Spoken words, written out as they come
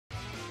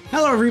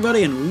Hello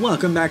everybody and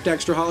welcome back to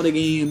Extra Holiday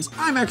Games.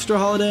 I'm Extra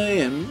Holiday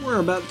and we're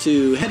about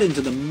to head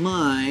into the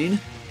mine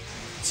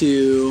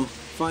to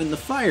find the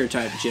fire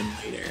type gym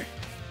leader.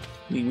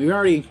 I mean, we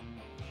already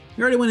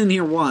went in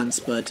here once,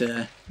 but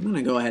I'm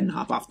gonna go ahead and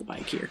hop off the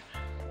bike here.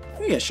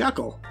 Hey, a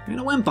Shuckle and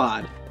a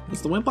Wimpod.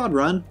 Does the Wimpod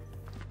run?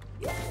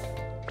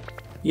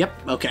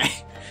 Yep, okay.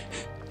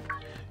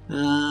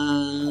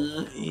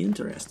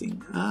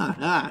 Interesting.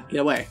 Get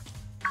away.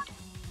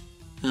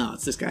 Oh,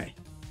 it's this guy.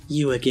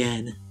 You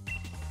again.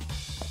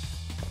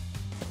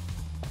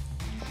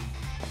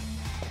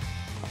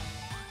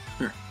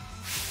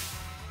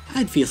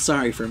 I'd feel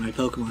sorry for my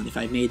Pokemon if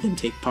I made them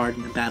take part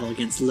in a battle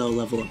against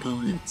low-level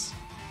opponents.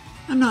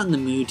 I'm not in the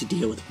mood to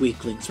deal with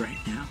weaklings right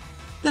now.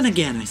 Then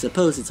again, I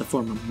suppose it's a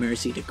form of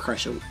mercy to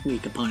crush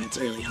weak opponents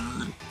early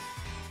on.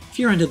 If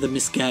you're under the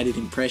misguided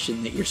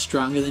impression that you're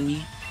stronger than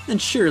me, then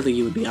surely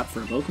you would be up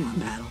for a Pokemon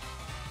battle.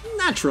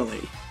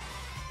 Naturally!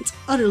 It's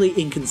utterly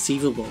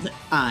inconceivable that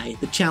I,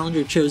 the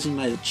challenger chosen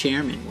by the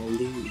chairman, will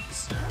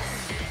lose.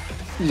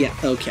 Yeah,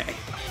 okay.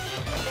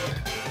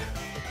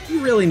 You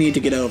really need to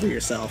get over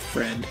yourself,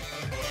 friend.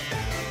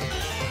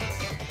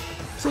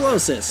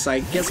 Solosis, I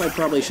guess I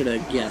probably should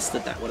have guessed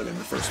that that would have been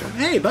the first one.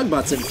 Hey,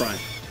 Bugbutt's in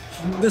front.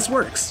 This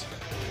works.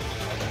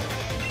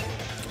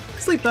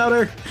 Sleep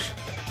powder.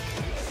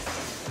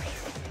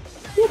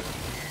 Whoop.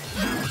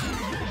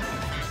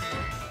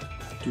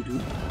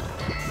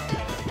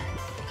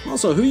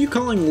 Also, who are you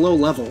calling low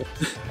level?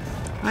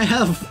 I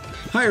have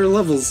higher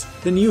levels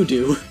than you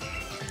do.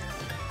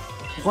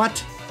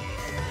 What?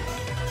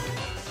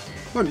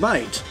 Bug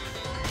bite.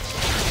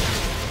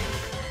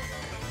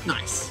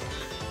 Nice.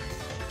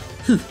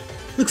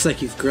 Looks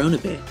like you've grown a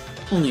bit.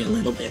 Only a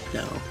little bit,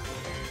 though.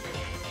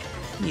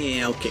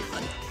 Yeah, okay,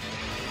 bud.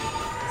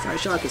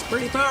 Psyshock is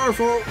pretty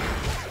powerful.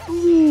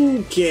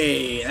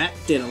 Okay, that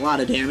did a lot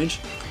of damage.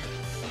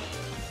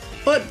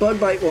 But Bug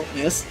Bite won't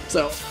miss,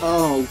 so...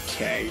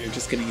 Okay, you're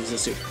just gonna use a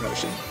Super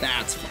Potion.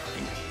 That's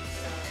fine.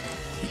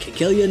 It can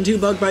kill you in 2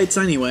 Bug Bites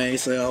anyway,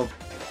 so...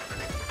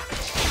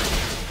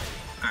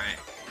 Alright.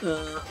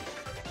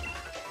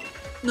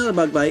 Another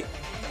Bug Bite.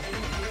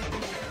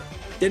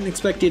 Didn't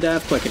expect you to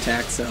have Quick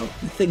Attack, so I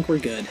think we're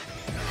good.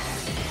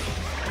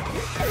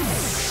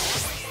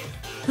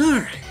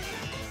 Alright.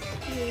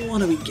 What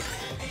do we got?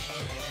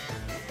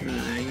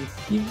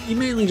 You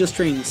mainly just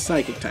train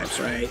Psychic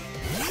types, right?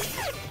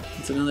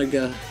 It's another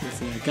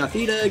it's a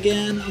Gothita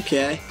again.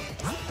 Okay.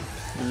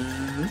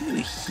 I'm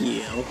gonna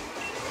heal.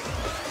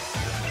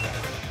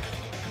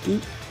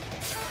 Oop.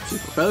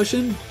 Super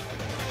Potion.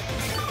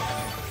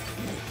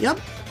 Yep.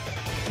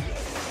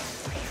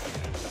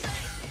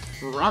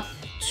 Rock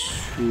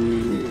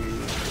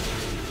 2.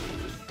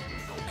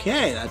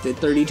 Okay, that did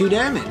 32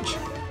 damage.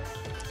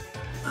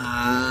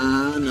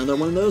 Another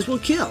one of those will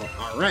kill.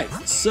 Alright,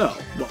 so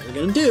what we're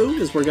gonna do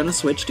is we're gonna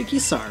switch to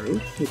Kisaru,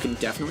 who can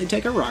definitely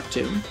take a Rock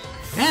Tomb,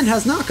 and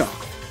has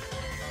Knockoff.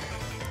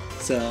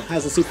 So,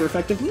 has a super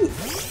effective move.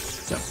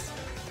 So,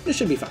 this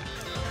should be fine.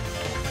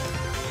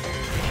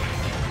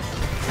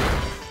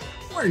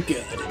 We're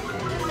good.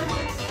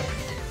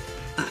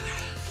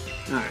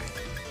 Alright.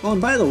 Oh,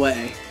 and by the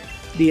way,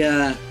 the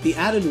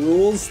added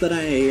rules that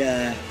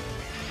I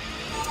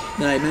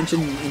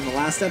mentioned in the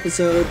last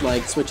episode,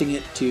 like switching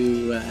it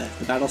to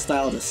the battle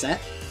style to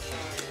set,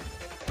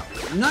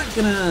 I'm not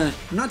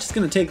just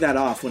gonna take that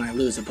off when I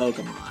lose a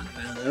Pokemon.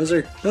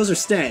 Those are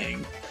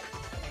staying.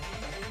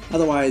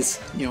 Otherwise,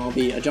 you know, I'll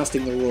be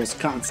adjusting the rules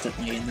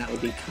constantly, and that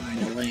would be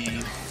kind of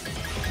lame.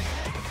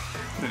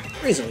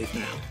 Alright, Razor Leaf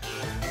now.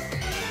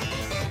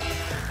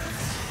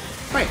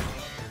 Right.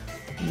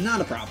 Not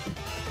a problem.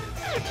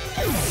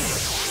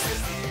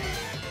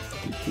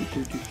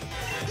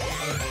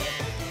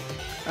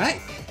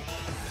 Alright.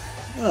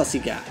 What else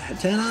you got?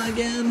 Hatena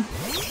again?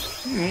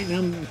 Alright,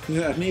 now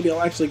maybe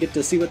I'll actually get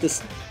to see what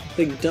this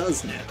thing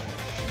does now.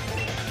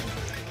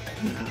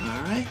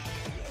 Alright.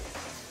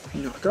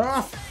 Knock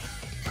off.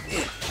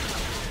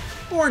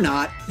 Or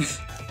not.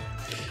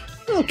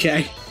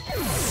 Okay.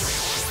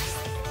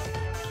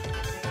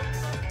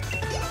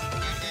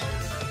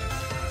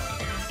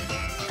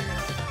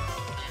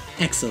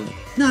 Excellent.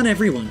 Not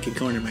everyone can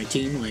corner my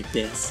team like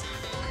this.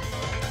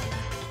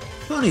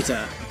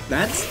 Ponyta.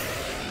 That's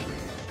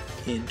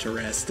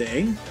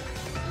interesting.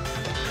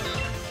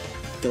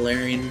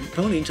 Galarian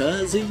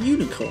Ponyta is a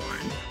unicorn.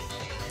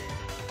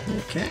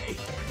 Okay.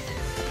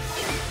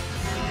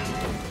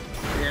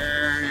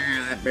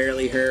 That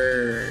barely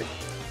hurt.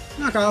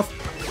 Knock off.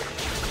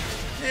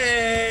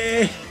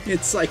 Hey,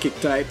 it's Psychic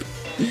type.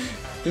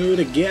 Who would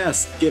have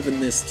guessed, given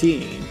this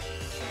team?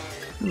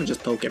 I'm gonna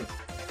just poke him.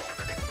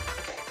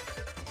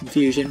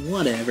 Confusion,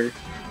 whatever.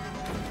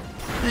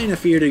 I ain't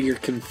afeared of your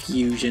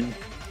confusion.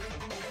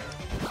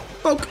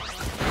 Poke!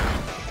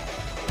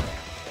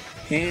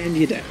 And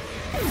you down.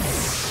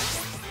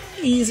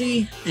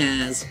 Easy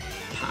as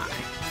pie.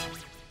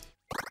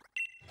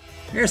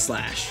 Air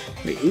Slash.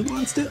 Wait, who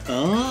wants to?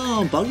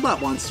 Oh,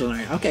 Bugbot wants to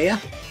learn. Okay, yeah.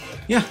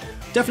 Yeah,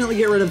 definitely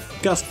get rid of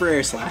Gust for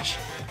Air Slash.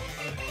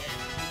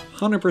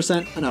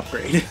 100% an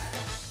upgrade.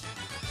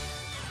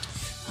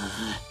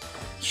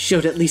 You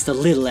showed at least a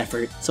little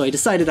effort, so I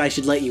decided I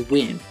should let you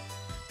win.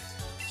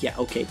 Yeah,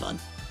 okay, bud.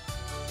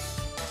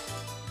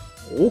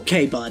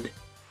 Okay, bud.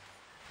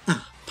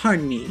 Ah,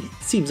 pardon me.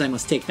 It seems I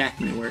must take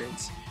back my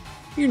words.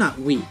 You're not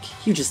weak,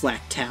 you just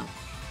lack talent.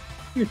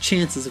 Your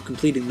chances of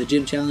completing the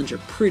gym challenge are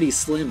pretty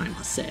slim, I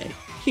must say.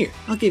 Here,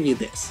 I'll give you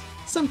this.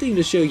 Something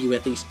to show you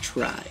at least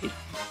tried.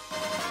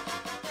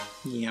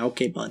 Yeah,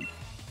 okay, bud.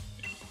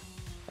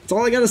 That's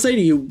all I gotta say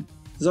to you.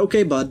 Is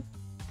okay, bud.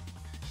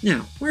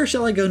 Now, where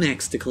shall I go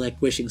next to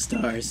collect wishing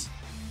stars?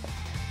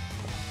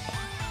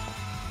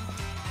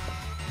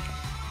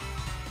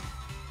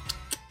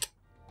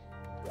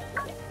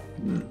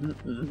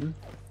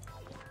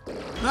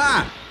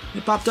 Ah!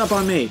 It popped up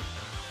on me.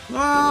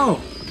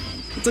 Oh!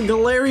 It's a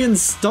Galarian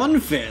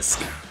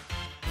Stunfisk.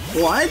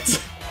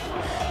 What?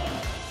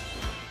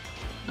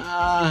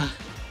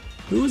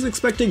 Who was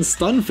expecting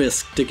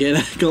Stunfisk to get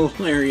a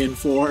Galarian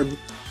form?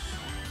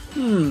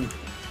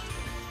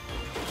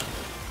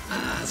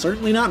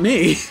 Certainly not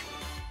me.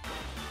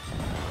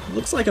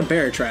 Looks like a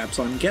bear trap,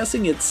 so I'm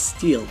guessing it's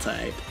Steel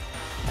type.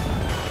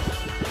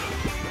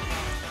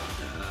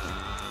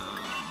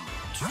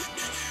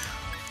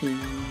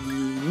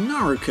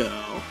 Naruto.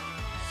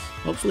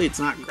 Hopefully it's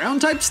not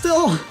ground type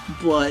still,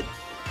 but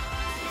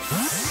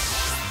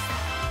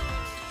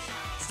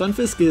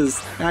Stunfisk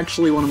is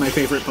actually one of my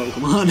favorite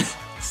Pokemon,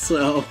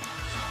 so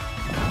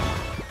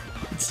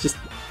it's just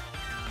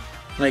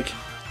like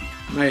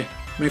my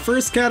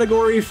first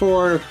category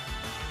for,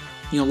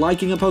 you know,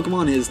 liking a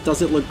Pokemon is,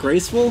 does it look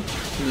graceful?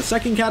 And the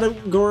second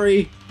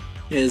category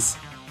is,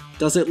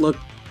 does it look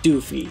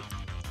doofy?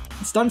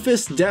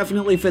 Stunfisk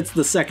definitely fits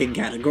the second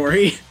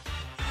category.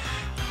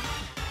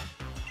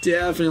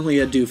 Definitely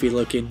a doofy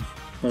looking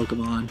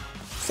Pokemon.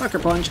 Sucker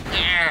Punch.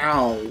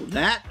 Ow!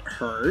 That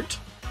hurt.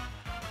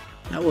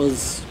 That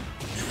was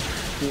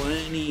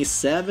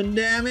 27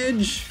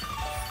 damage?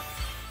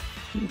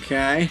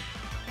 Okay.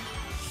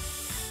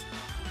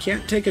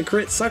 Can't take a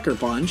crit Sucker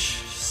Punch,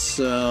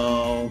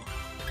 so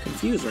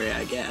Confuse Ray,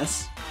 I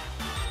guess.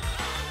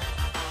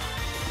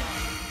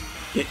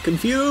 Get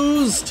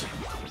confused!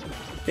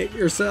 Hit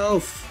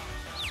yourself!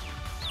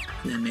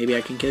 And then maybe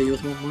I can kill you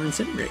with one more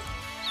Incinerate.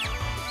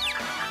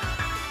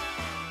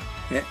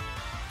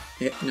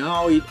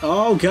 No,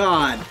 oh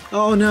god!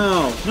 Oh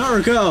no!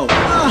 Naruto!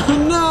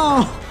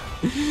 Oh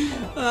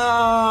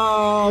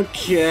no!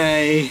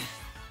 Okay.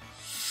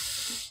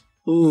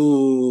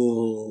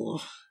 Ooh.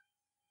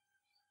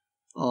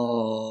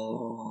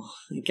 Oh.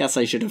 I guess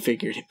I should have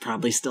figured it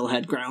probably still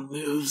had ground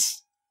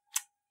moves.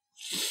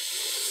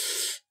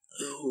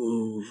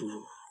 Ooh.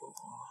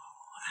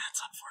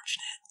 That's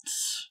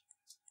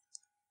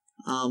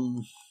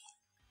unfortunate.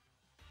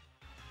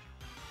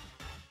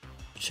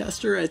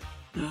 Chester,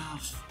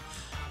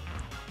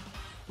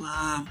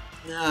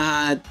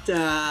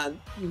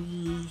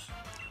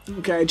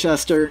 okay,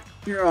 Chester,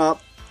 you're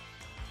up.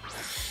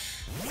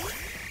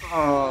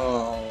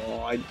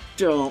 Oh, I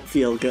don't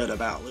feel good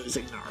about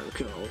losing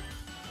Naruto.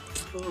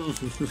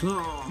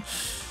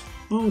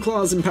 Bone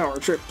Claws and Power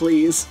Trip,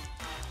 please.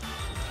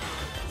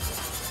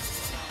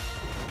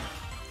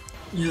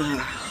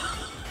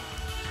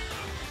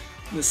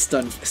 This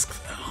Stunfisk,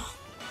 though.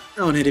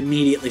 Oh, and it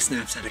immediately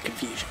snaps out of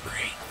Confusion.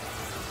 Great.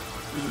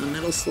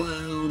 Metal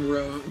Slound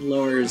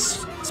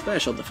lowers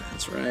special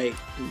defense, right?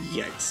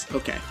 Yikes.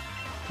 Okay.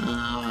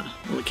 Well,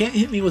 it can't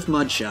hit me with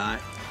Mud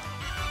Shot,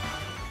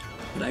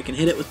 but I can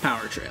hit it with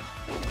Power Trip.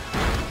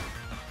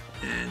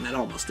 And that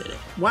almost did it.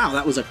 Wow,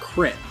 that was a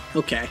crit.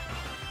 Okay.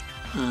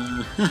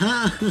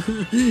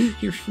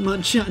 Your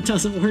Mud Shot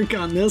doesn't work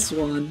on this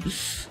one.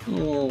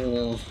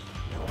 Oh.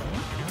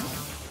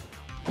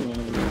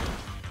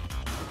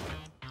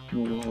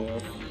 Oh.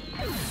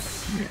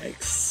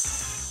 Yikes.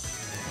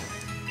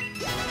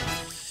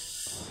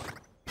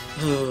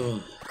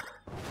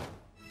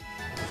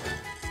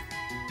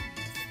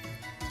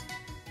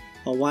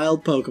 A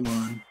wild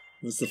Pokemon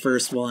was the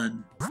first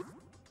one.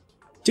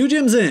 2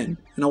 gyms in,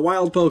 and a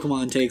wild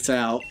Pokemon takes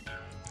out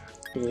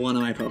one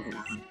of my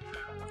Pokemon.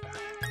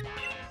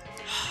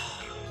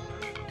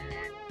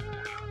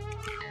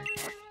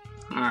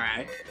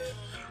 Alright.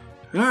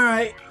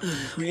 Alright,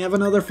 we have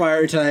another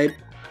fire type.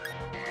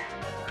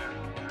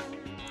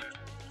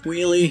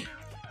 Wheelie,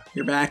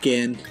 you're back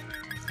in.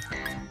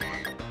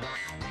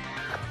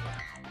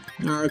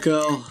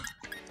 Naruto,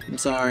 I'm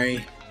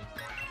sorry.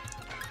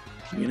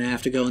 You're gonna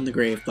have to go in the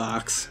grave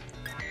box.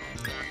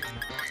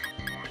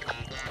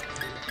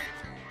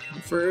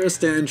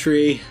 First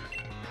entry.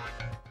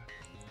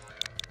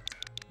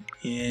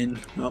 In,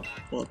 oh,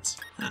 whoops.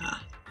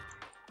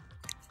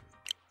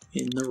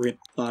 In the rip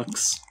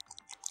box.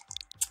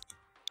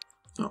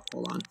 Oh,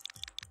 hold on.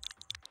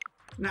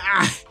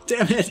 Ah,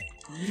 damn it!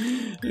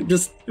 I'm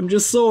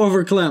just so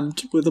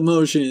overclamped with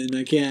emotion.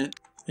 I can't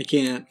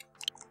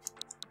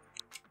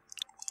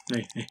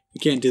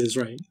do this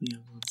right. You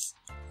know,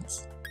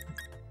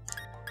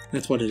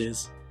 that's what it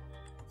is.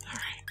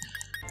 Alright.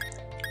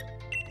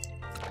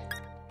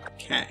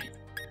 Okay.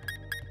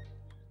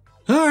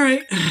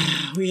 Alright,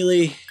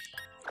 Wheelie,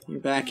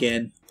 you're back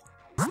in.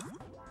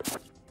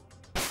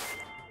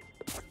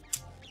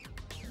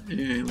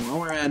 And while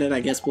we're at it,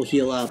 I guess we'll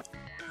heal up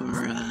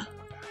our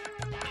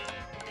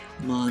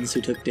Mons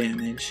who took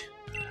damage.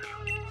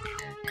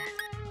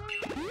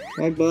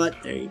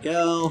 Bugbutt, there you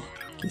go.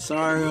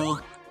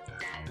 Kizaru.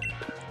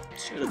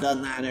 Should have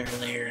done that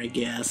earlier, I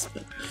guess,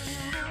 but...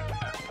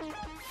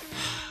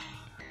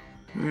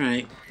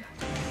 Alright.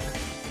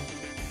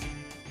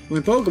 My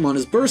Pokemon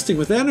is bursting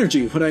with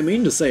energy. What I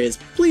mean to say is,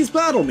 please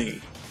battle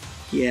me!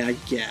 Yeah, I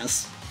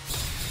guess.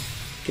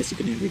 Guess you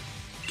can every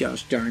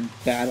gosh darn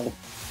battle.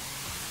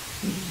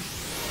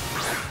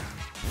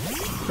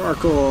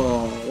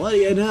 Charcoal! What do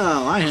you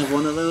know? I have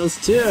one of those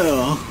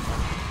too!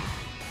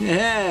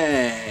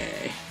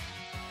 Hey!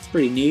 It's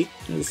pretty neat.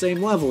 They're the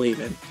same level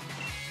even.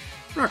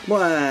 Rock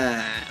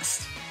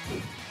Blast!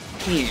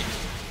 Yeah.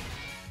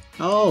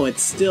 Oh,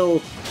 it's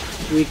still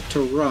weak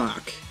to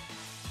rock.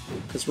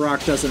 Because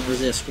rock doesn't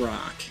resist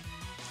rock.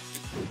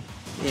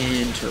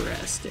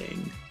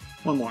 Interesting.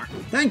 One more.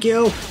 Thank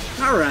you!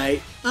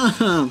 Alright.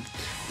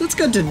 That's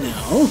good to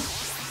know.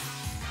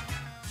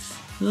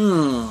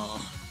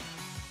 Oh.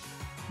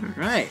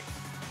 Alright.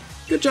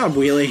 Good job,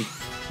 Wheelie.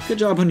 Good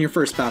job on your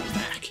first battle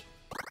back.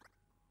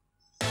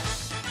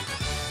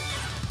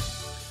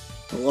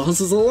 A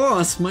loss is a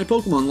loss. My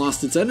Pokemon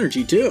lost its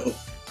energy too.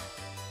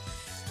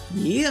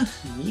 Yeah.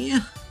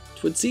 It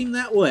would seem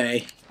that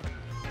way.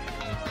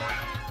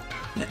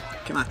 Yeah,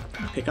 come on,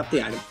 pick up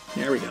the item.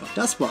 There we go.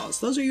 Dust balls.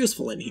 Those are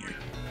useful in here.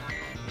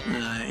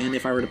 And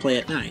if I were to play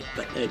at night,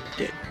 but it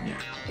did.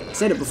 Yeah. I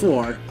said it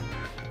before.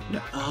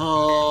 No.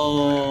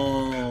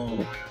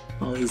 Oh,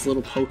 all these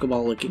little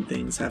Pokeball-looking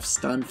things have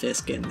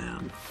Stunfisk in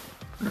them,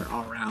 or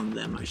around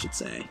them, I should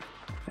say.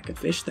 I could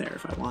fish there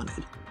if I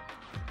wanted,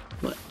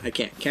 but I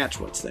can't catch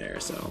what's there,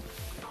 so.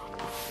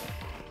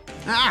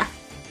 Ah!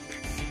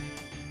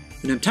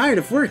 When I'm tired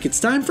of work, it's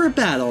time for a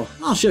battle.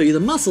 I'll show you the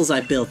muscles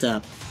I built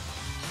up.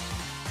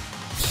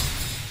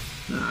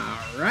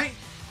 Alright,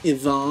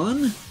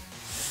 Yvonne.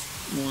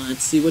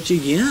 Let's see what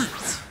you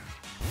got.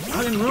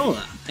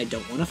 Roggenrola. I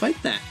don't want to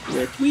fight that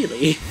with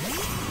Wheelie.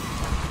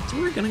 So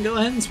we're gonna go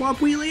ahead and swap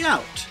Wheelie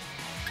out.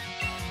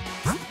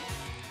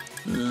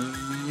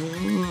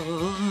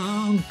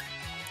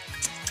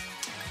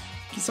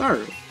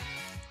 Kizaru.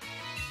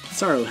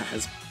 Kizaru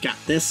has got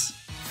this.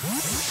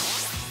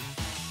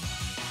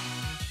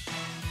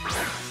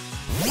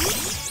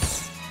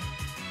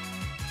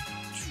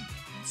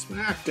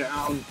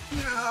 Smackdown.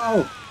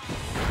 No!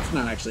 It's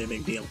not actually a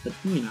big deal, but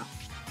you know.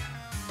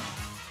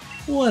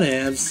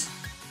 Whatevs.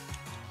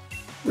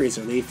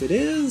 Razor Leaf it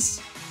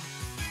is.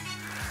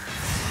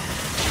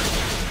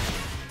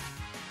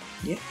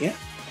 Yeah.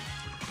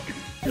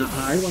 Not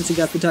hard once you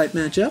got the type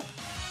matchup.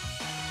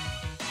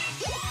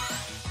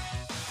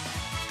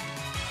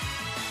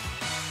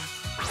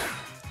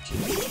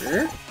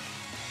 Sure.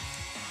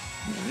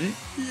 Alright.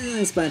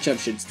 This matchup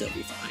should still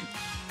be fine.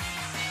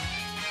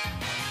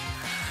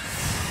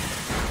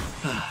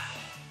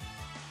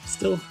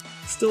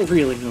 Still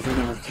reeling over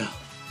Naruto.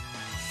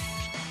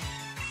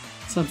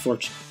 It's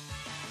unfortunate.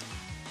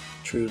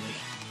 Truly.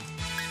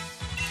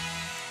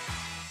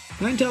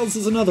 Ninetales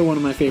is another one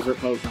of my favorite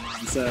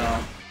Pokemon,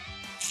 so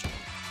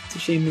it's a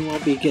shame we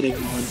won't be getting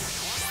one.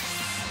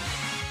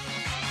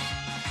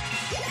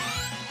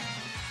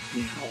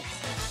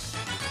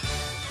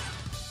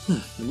 Now,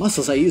 the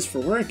muscles I use for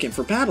work and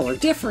for battle are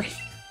different.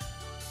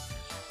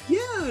 Yeah,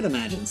 I would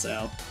imagine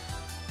so.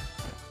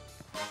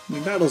 My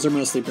battles are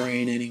mostly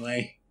brain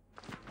anyway.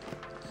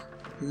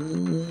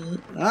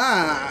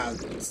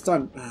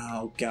 Stun.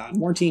 Oh god,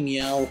 more Team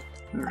Yell.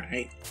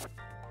 Alright.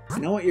 I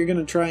know what you're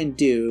gonna try and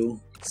do.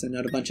 Send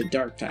out a bunch of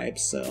dark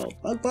types, so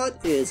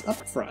Bugbutt is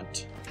up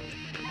front.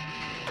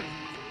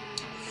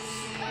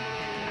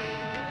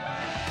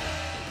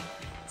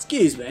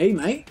 Excuse me,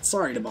 mate.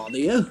 Sorry to bother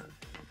you.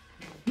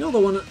 You're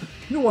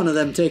one of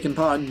them taking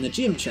part in the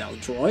gym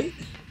challenge, right?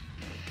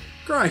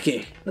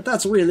 Crikey, but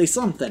that's really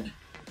something.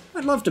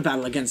 I'd love to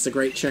battle against a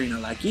great trainer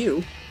like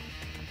you.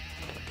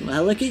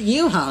 Well, look at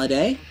you,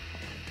 Holiday.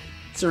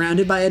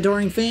 Surrounded by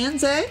adoring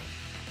fans, eh?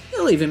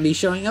 You'll even be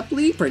showing up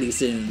Lee pretty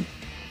soon.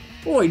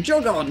 Oi,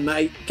 jog on,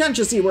 mate. Can't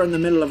you see we're in the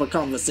middle of a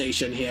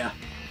conversation here?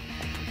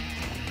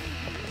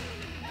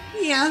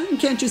 Yeah, and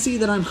can't you see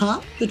that I'm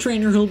Hop, the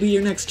trainer who'll be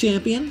your next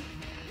champion?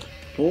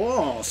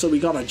 Oh, so we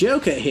got a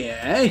joker here,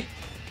 eh?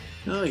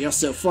 Oh, you're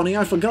so funny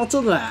I forgot to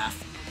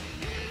laugh.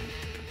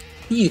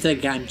 You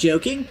think I'm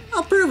joking?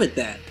 I'll prove it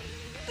then.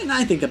 And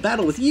I think a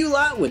battle with you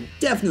lot would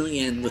definitely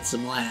end with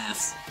some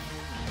laughs.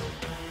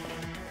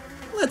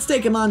 Let's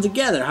take them on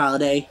together,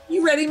 Holiday.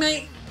 You ready,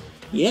 mate?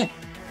 Yeah.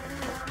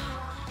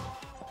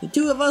 The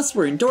two of us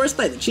were endorsed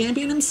by the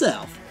champion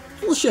himself.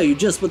 We'll show you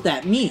just what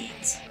that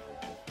means.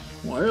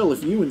 Well,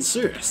 if you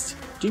insist.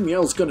 Team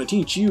Yell's gonna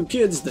teach you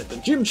kids that the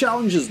gym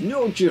challenge is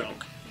no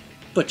joke.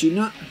 But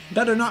you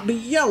better not be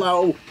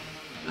yellow.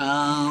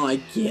 Oh,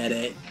 I get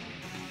it.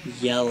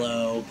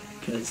 Yellow,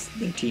 because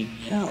they're Team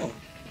Yell.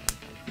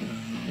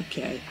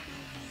 Okay.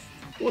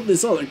 What'd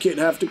this other kid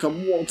have to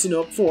come waltzing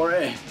up for,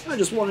 eh? I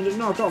just wanted to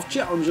knock off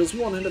challenges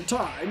one at a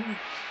time.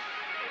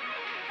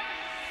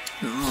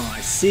 Oh,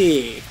 I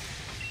see.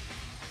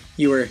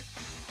 You were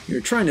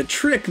You're trying to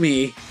trick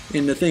me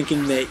into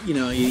thinking that, you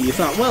know, you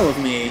thought well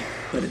of me,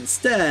 but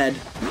instead...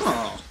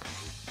 Oh,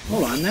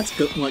 hold on, that's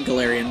what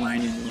Galarian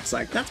Mining looks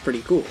like. That's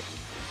pretty cool.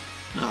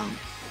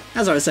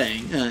 As I was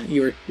saying,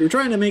 you were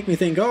trying to make me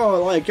think,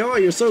 oh, like, oh,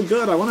 you're so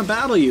good, I want to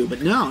battle you.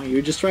 But no,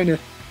 you're just trying to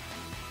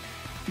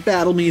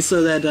battle me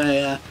so that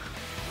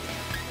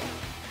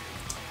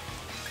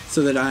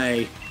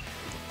I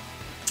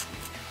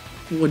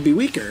would be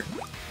weaker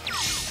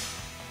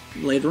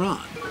later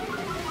on.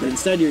 But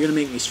instead you're going to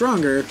make me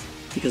stronger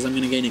because I'm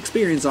going to gain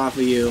experience off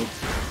of you.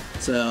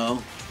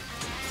 So,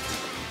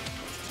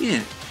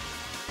 yeah,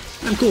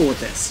 I'm cool with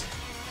this.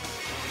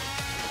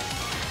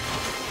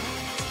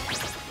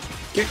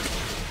 Kick.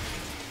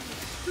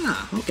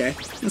 Ah, okay.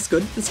 That's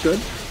good. That's good.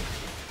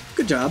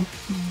 Good job.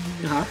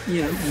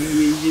 You know,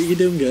 you're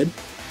doing good.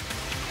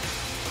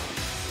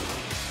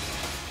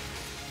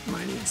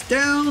 Mining's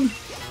down.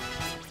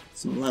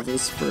 Some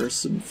levels for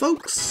some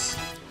folks.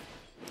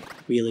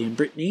 Wheelie and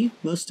Brittany,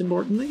 most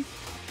importantly.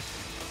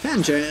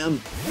 Pancham!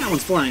 That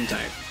one's flying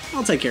type.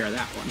 I'll take care of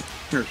that one.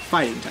 Or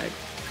fighting type.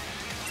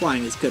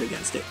 Flying is good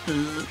against it.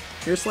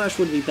 Air Slash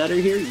would be better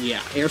here?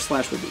 Yeah, Air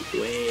Slash would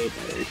be way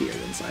better here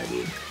than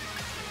Psybeam.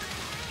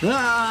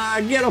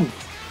 Ah, get him!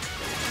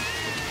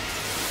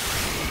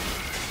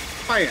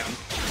 Bam!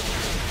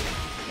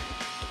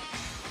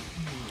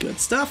 Good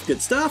stuff, good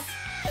stuff.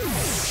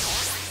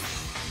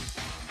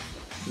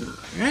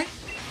 Alright.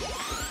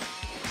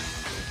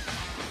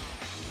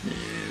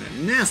 And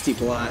a nasty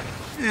plot.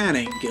 That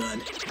ain't good.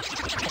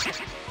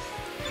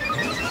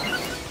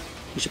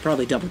 You should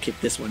probably double kick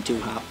this one too,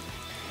 Hop.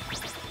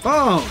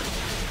 Oh!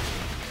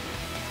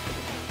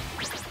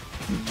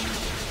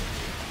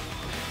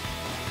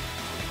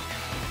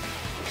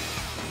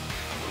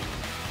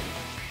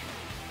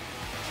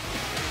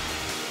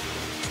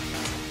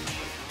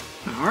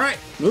 Alright,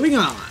 moving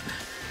on.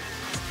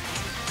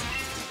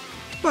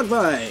 Bug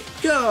Bite,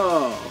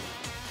 go!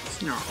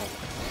 Snarl.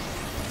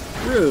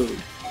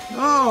 Rude.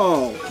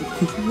 Oh!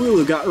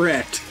 Wooloo got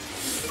wrecked.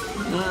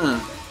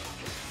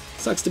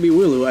 Sucks to be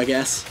Wooloo, I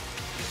guess.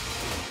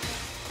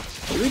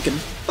 But we can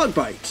Bug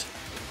Bite,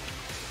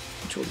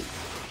 which will be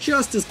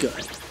just as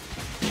good.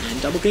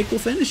 And Double Kick will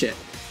finish it.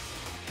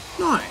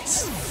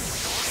 Nice!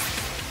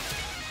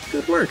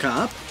 Good work,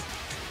 Hop.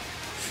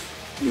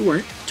 You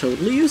weren't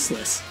totally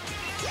useless.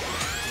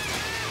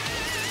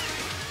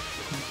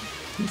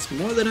 It's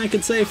more than I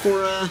could say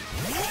for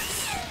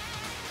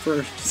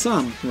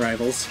some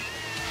rivals.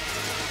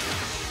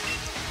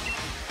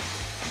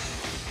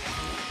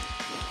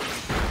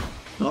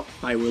 Oh,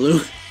 bye,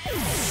 Wooloo.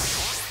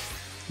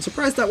 I'm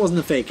surprised that wasn't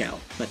a fake out,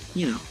 but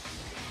you know,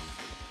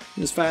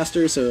 it was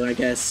faster, so I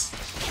guess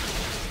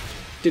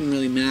didn't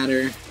really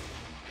matter.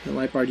 The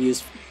Liepard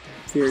used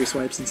Fury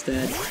Swipes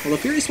instead. Although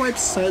Fury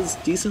Swipes has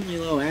decently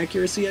low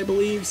accuracy, I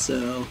believe,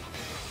 so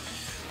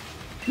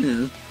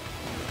yeah.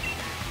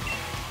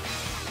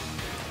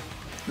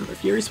 Another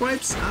Fury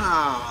Swipes?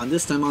 Ah,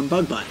 this time on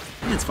Bug Bite.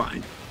 It's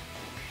fine.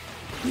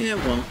 It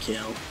won't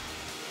kill.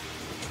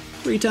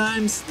 3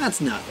 times? That's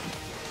nothing.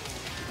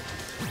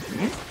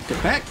 Alright, good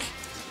peck.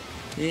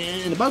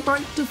 And a Bug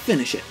Bite to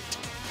finish it.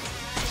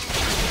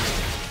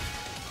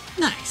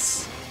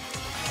 Nice.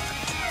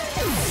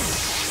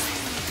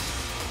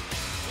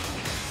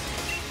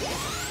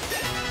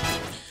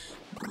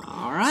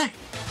 Alright.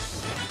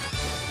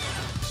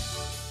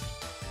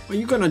 Are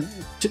you gonna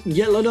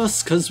yell at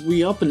us because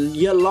we up and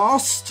you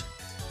lost?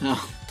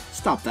 Oh,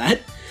 stop that.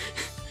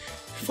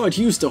 If I'd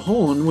used a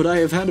horn, would I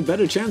have had a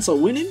better chance of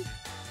winning?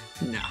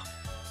 No.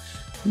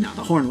 No,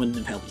 the horn wouldn't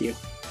have helped you.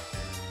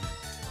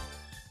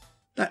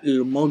 That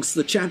little mug's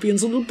the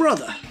champion's little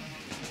brother.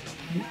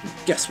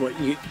 Guess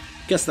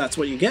that's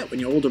what you get when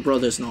your older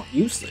brother's not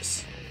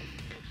useless.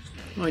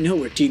 I know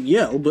we're Team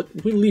Yell, but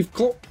we'll leave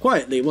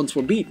quietly once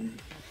we're beaten.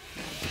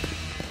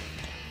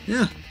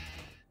 Yeah.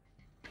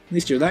 At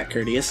least you're that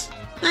courteous.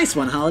 Nice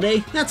one,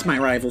 Holiday. That's my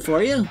rival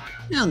for you.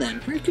 Now then,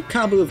 where could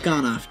Kabu have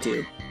gone off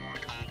to?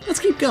 Let's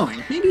keep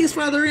going. Maybe he's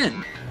farther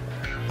in.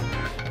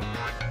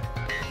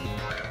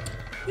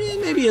 Yeah,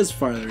 maybe he is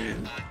farther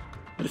in.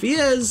 But if he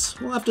is,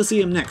 we'll have to see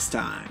him next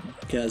time.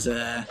 Because,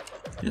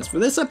 as for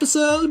this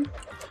episode,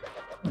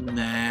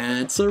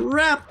 that's a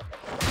wrap.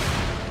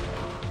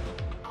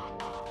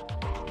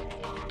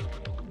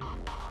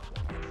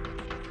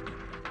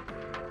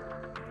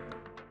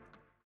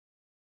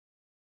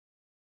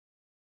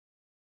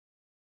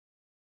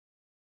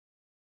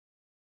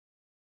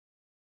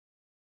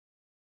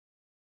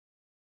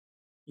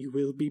 You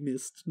will be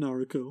missed,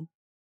 Naruko.